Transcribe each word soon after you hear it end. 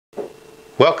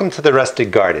Welcome to the Rustic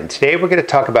Garden. Today we're going to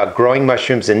talk about growing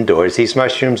mushrooms indoors. These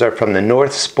mushrooms are from the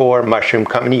North Spore Mushroom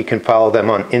Company. You can follow them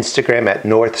on Instagram at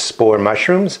North Spore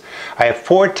Mushrooms. I have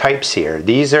 4 types here.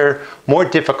 These are more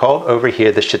difficult over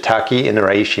here, the shiitake and the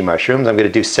reishi mushrooms. I'm going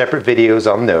to do separate videos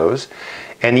on those.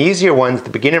 And the easier ones,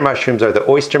 the beginner mushrooms, are the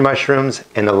oyster mushrooms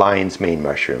and the lion's mane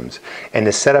mushrooms. And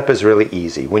the setup is really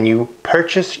easy. When you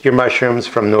purchase your mushrooms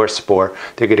from North Spore,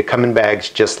 they're going to come in bags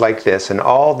just like this. And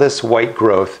all this white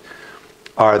growth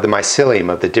are the mycelium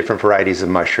of the different varieties of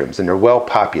mushrooms, and they're well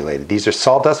populated. These are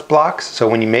sawdust blocks, so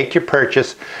when you make your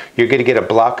purchase, you're going to get a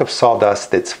block of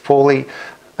sawdust that's fully,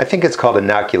 I think it's called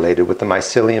inoculated, with the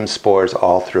mycelium spores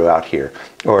all throughout here,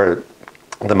 or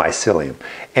the mycelium.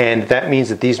 And that means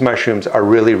that these mushrooms are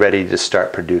really ready to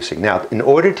start producing. Now, in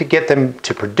order to get them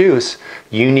to produce,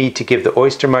 you need to give the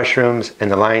oyster mushrooms and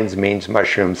the lion's mane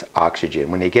mushrooms oxygen.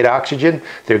 When they get oxygen,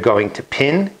 they're going to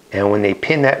pin, and when they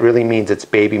pin, that really means it's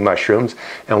baby mushrooms.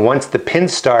 And once the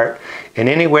pins start, in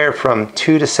anywhere from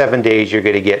 2 to 7 days, you're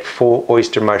going to get full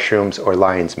oyster mushrooms or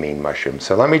lion's mane mushrooms.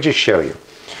 So let me just show you.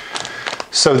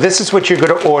 So this is what you're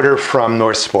going to order from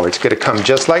North Spore. It's going to come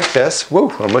just like this.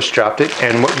 Whoa, almost dropped it.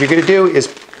 And what you're going to do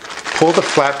is pull the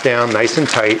flap down nice and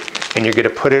tight, and you're going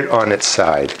to put it on its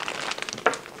side.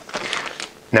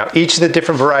 Now, each of the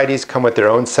different varieties come with their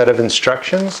own set of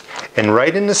instructions, and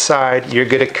right in the side, you're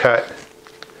going to cut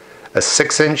a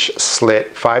 6-inch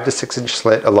slit, 5 to 6 inch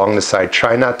slit along the side.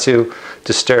 Try not to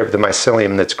disturb the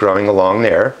mycelium that's growing along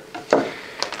there.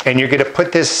 And you're going to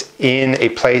put this in a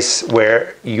place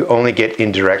where you only get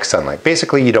indirect sunlight.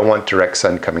 Basically, you don't want direct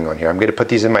sun coming on here. I'm going to put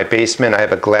these in my basement. I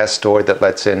have a glass door that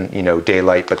lets in,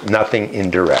 daylight, but nothing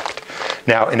indirect.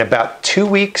 Now, in about 2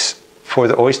 weeks for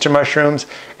the oyster mushrooms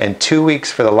and 2 weeks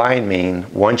for the lion mane,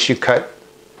 once you cut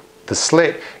the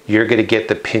slit, you're going to get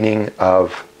the pinning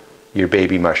of your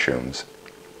baby mushrooms.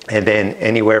 And then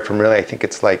anywhere from really, I think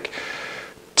it's like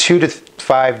 2 to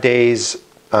 5 days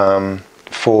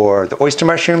for the oyster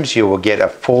mushrooms, you will get a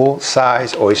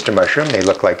full-size oyster mushroom. They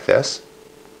look like this.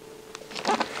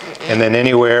 And then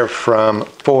anywhere from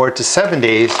 4 to 7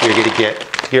 days, you're going to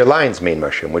get your lion's mane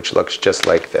mushroom, which looks just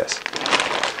like this.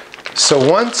 So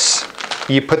once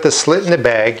you put the slit in the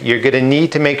bag, you're going to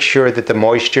need to make sure that the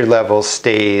moisture level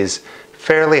stays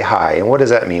fairly high. And what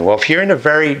does that mean? Well, if you're in a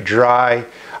very dry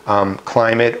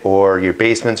climate, or your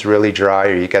basement's really dry,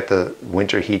 or you got the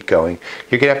winter heat going,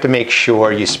 you're going to have to make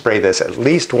sure you spray this at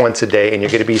least once a day, and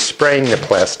you're going to be spraying the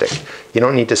plastic. You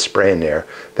don't need to spray in there.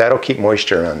 That'll keep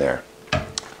moisture on there.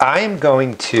 I am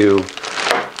going to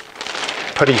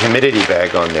put a humidity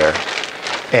bag on there,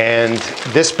 and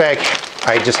this bag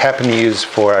I just happen to use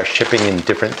for shipping in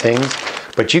different things,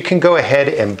 but you can go ahead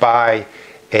and buy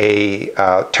a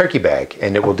turkey bag,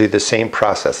 and it will do the same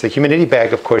process. The humidity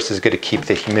bag, of course, is going to keep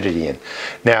the humidity in.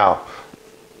 Now,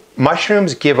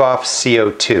 mushrooms give off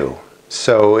CO2.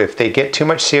 So if they get too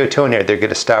much CO2 in there, they're going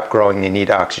to stop growing. They need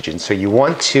oxygen. So you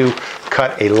want to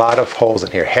cut a lot of holes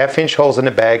in here. 1/2-inch holes in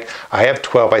the bag. I have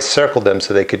 12. I circled them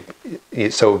so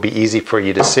it would be easy for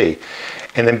you to see.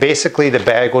 And then basically the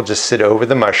bag will just sit over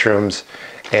the mushrooms,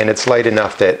 and it's light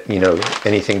enough that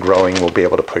anything growing will be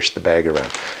able to push the bag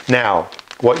around. Now,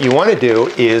 what you want to do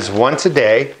is once a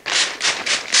day,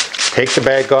 take the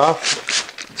bag off,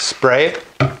 spray it,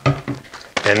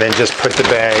 and then just put the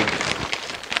bag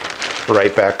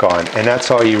right back on. And that's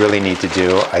all you really need to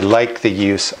do. I like the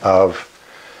use of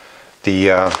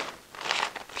the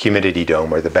humidity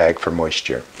dome, or the bag for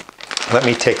moisture. Let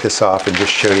me take this off and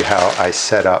just show you how I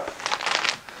set up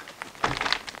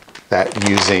that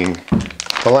using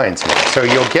the lion's mane. So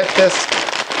you'll get this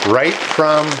right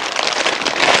from,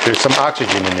 there's some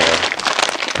oxygen in there,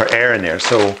 or air in there,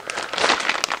 so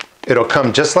it'll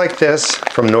come just like this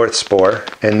from North Spore,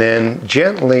 and then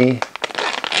gently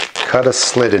cut a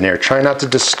slit in there. Try not to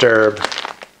disturb.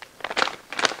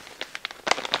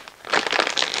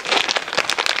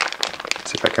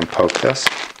 Let's see if I can poke this.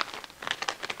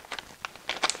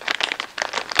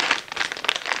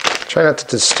 Try not to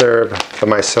disturb the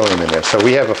mycelium in there. So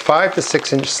we have a 5 to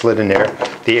 6 inch slit in there.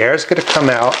 The air is going to come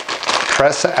out,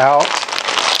 press out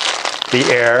the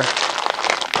air,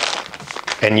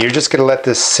 and you're just going to let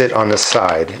this sit on the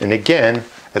side. And again,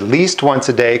 at least once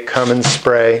a day, come and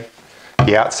spray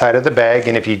the outside of the bag.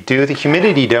 And if you do the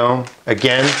humidity dome,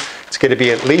 again, it's going to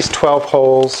be at least 12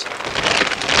 holes,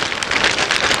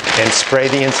 and spray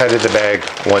the inside of the bag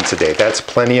once a day. That's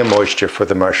plenty of moisture for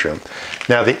the mushroom.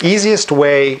 Now, the easiest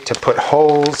way to put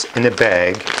holes in a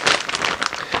bag,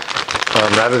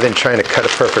 rather than trying to cut a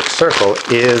perfect circle,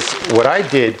 is what I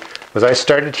did was I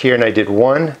started here and I did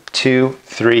 1, 2,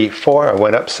 3, 4. I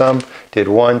went up some, did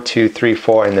 1, 2, 3,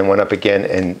 4, and then went up again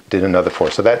and did another 4.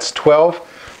 So that's 12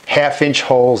 1/2-inch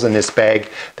holes in this bag.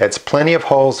 That's plenty of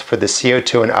holes for the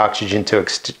CO2 and oxygen to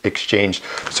exchange,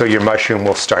 so your mushroom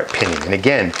will start pinning. And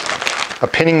again, a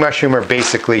pinning mushroom are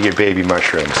basically your baby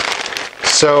mushrooms.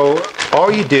 So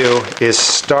all you do is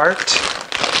start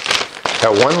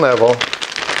at one level.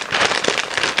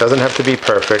 Doesn't have to be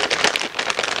perfect.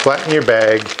 Flatten your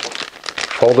bag,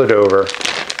 fold it over,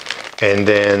 and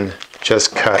then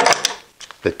just cut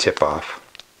the tip off.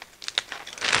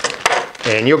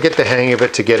 And you'll get the hang of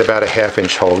it to get about a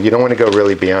 1/2-inch hole. You don't want to go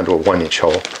really beyond to a 1-inch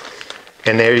hole.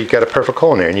 And there you got a perfect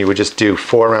hole in there. And you would just do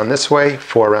 4 around this way,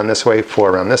 4 around this way, 4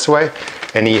 around this way.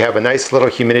 And you have a nice little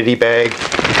humidity bag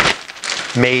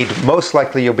made. Most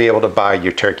likely you'll be able to buy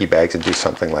your turkey bags and do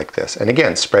something like this. And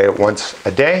again, spray it once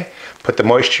a day, put the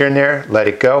moisture in there, let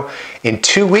it go. In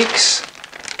 2 weeks,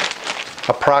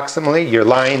 approximately, your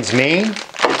lion's mane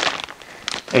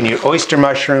and your oyster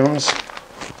mushrooms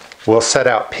will set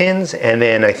out pins, and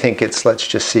then I think it's, let's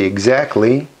just see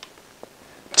exactly,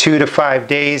 2 to 5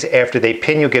 days after they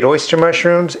pin, you'll get oyster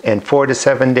mushrooms, and 4 to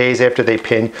 7 days after they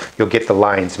pin, you'll get the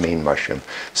lion's mane mushroom.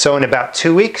 So in about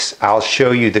 2 weeks, I'll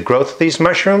show you the growth of these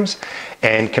mushrooms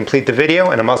and complete the video,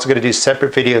 and I'm also going to do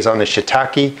separate videos on the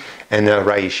shiitake and the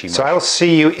reishi. So I'll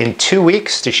see you in 2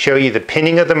 weeks to show you the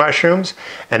pinning of the mushrooms,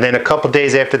 and then a couple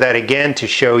days after that again to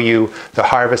show you the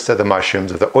harvest of the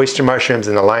mushrooms, of the oyster mushrooms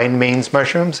and the lion mane's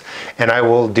mushrooms, and I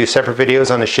will do separate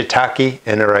videos on the shiitake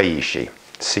and the reishi.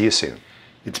 See you soon.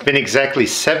 It's been exactly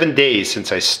 7 days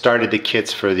since I started the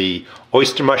kits for the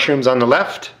oyster mushrooms on the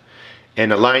left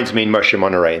and the lion's mane mushroom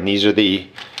on the right. And these are the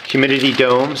humidity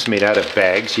domes made out of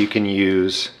bags. You can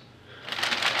use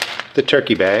the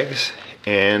turkey bags,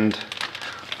 and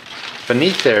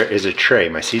beneath there is a tray,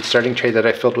 my seed starting tray that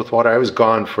I filled with water. I was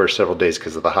gone for several days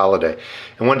because of the holiday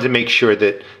and wanted to make sure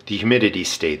that the humidity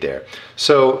stayed there.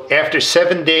 So after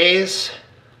 7 days,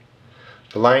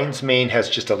 the lion's mane has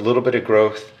just a little bit of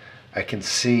growth. I can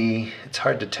see, it's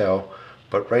hard to tell,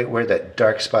 but right where that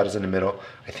dark spot is in the middle,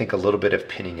 I think a little bit of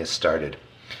pinning has started.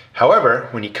 However,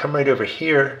 when you come right over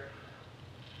here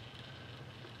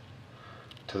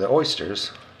to the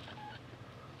oysters,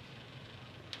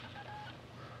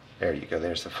 there you go,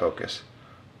 there's the focus.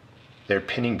 They're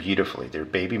pinning beautifully. They're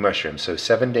baby mushrooms. So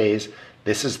 7 days,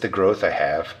 this is the growth I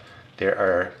have. There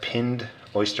are pinned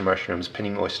oyster mushrooms,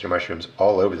 pinning oyster mushrooms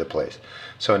all over the place.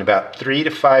 So in about 3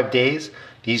 to 5 days,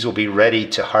 these will be ready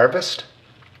to harvest.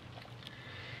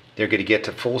 They're going to get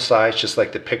to full size, just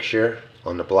like the picture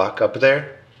on the block up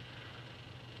there.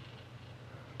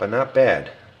 But not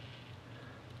bad.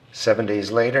 7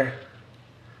 days later,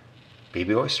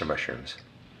 baby oyster mushrooms.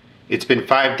 It's been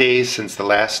 5 days since the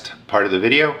last part of the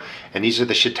video, and these are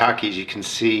the shiitakes. You can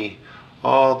see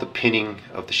all the pinning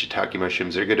of the shiitake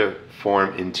mushrooms. They're going to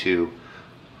form into,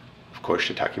 of course,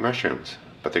 shiitake mushrooms.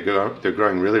 But they're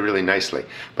growing really, really nicely.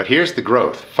 But here's the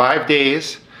growth. 5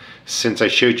 days since I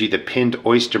showed you the pinned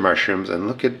oyster mushrooms, and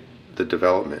look at the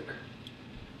development.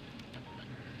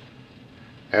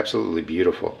 Absolutely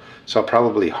beautiful. So I'll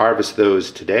probably harvest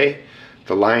those today.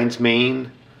 The lion's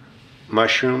mane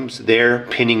mushrooms, they're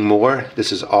pinning more.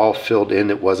 This is all filled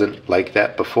in. It wasn't like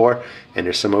that before. And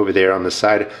there's some over there on the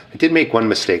side. I did make one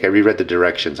mistake. I reread the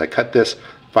directions. I cut this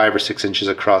 5 or 6 inches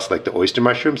across like the oyster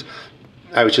mushrooms.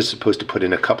 I was just supposed to put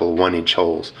in a couple of 1-inch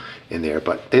holes in there,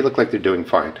 but they look like they're doing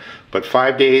fine. But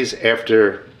 5 days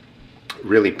after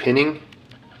really pinning,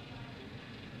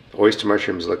 the oyster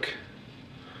mushrooms look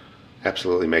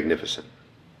absolutely magnificent.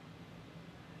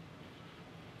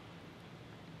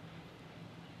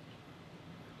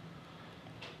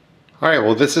 Alright,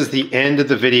 well, this is the end of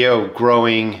the video of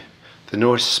growing the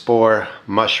North Spore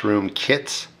mushroom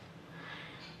kits,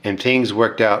 and things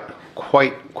worked out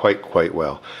quite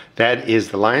well. That is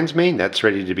the lion's mane. That's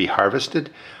ready to be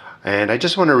harvested. And I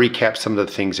just want to recap some of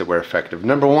the things that were effective.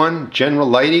 Number one, general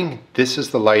lighting. This is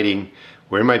the lighting.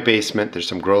 We're in my basement. There's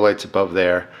some grow lights above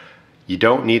there. You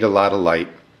don't need a lot of light.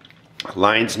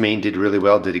 Lion's mane did really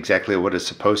well, did exactly what it's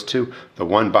supposed to. The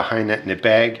one behind that in the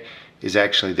bag is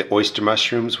actually the oyster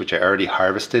mushrooms, which I already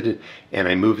harvested, and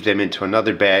I moved them into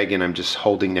another bag, and I'm just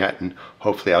holding that, and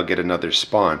hopefully I'll get another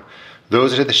spawn.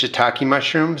 Those are the shiitake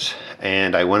mushrooms,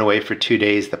 and I went away for 2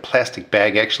 days. The plastic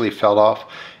bag actually fell off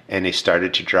and they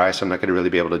started to dry, so I'm not going to really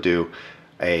be able to do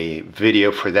a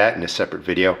video for that in a separate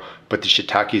video. But the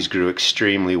shiitakes grew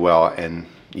extremely well, and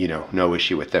you know, no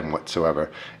issue with them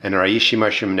whatsoever. And the reishi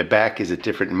mushroom in the back is a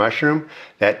different mushroom.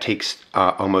 That takes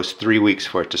almost 3 weeks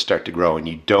for it to start to grow, and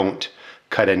you don't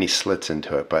cut any slits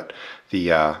into it. But the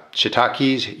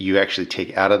shiitakes, you actually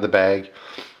take out of the bag.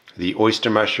 The oyster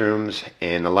mushrooms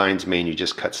and the lion's mane, you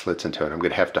just cut slits into it. I'm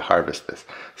going to have to harvest this.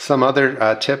 Some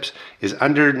other tips is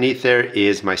underneath there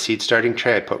is my seed starting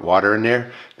tray. I put water in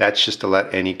there. That's just to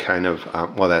let any kind of,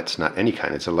 well, that's not any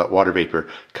kind, it's to let water vapor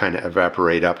kind of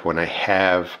evaporate up when I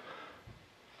have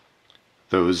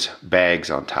those bags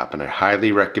on top. And I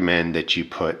highly recommend that you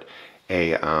put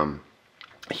a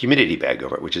humidity bag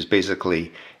over it, which is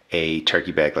basically a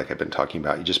turkey bag like I've been talking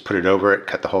about. You just put it over it,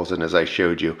 cut the holes in as I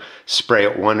showed you, spray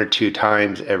it 1 or 2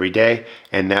 times every day,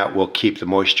 and that will keep the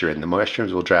moisture in. The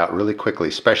mushrooms will dry out really quickly,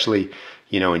 especially,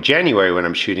 you know, in January when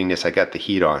I'm shooting this, I got the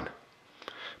heat on.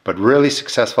 But really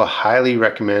successful, highly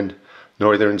recommend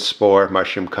Northern Spore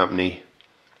Mushroom Company.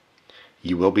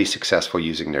 You will be successful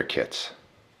using their kits.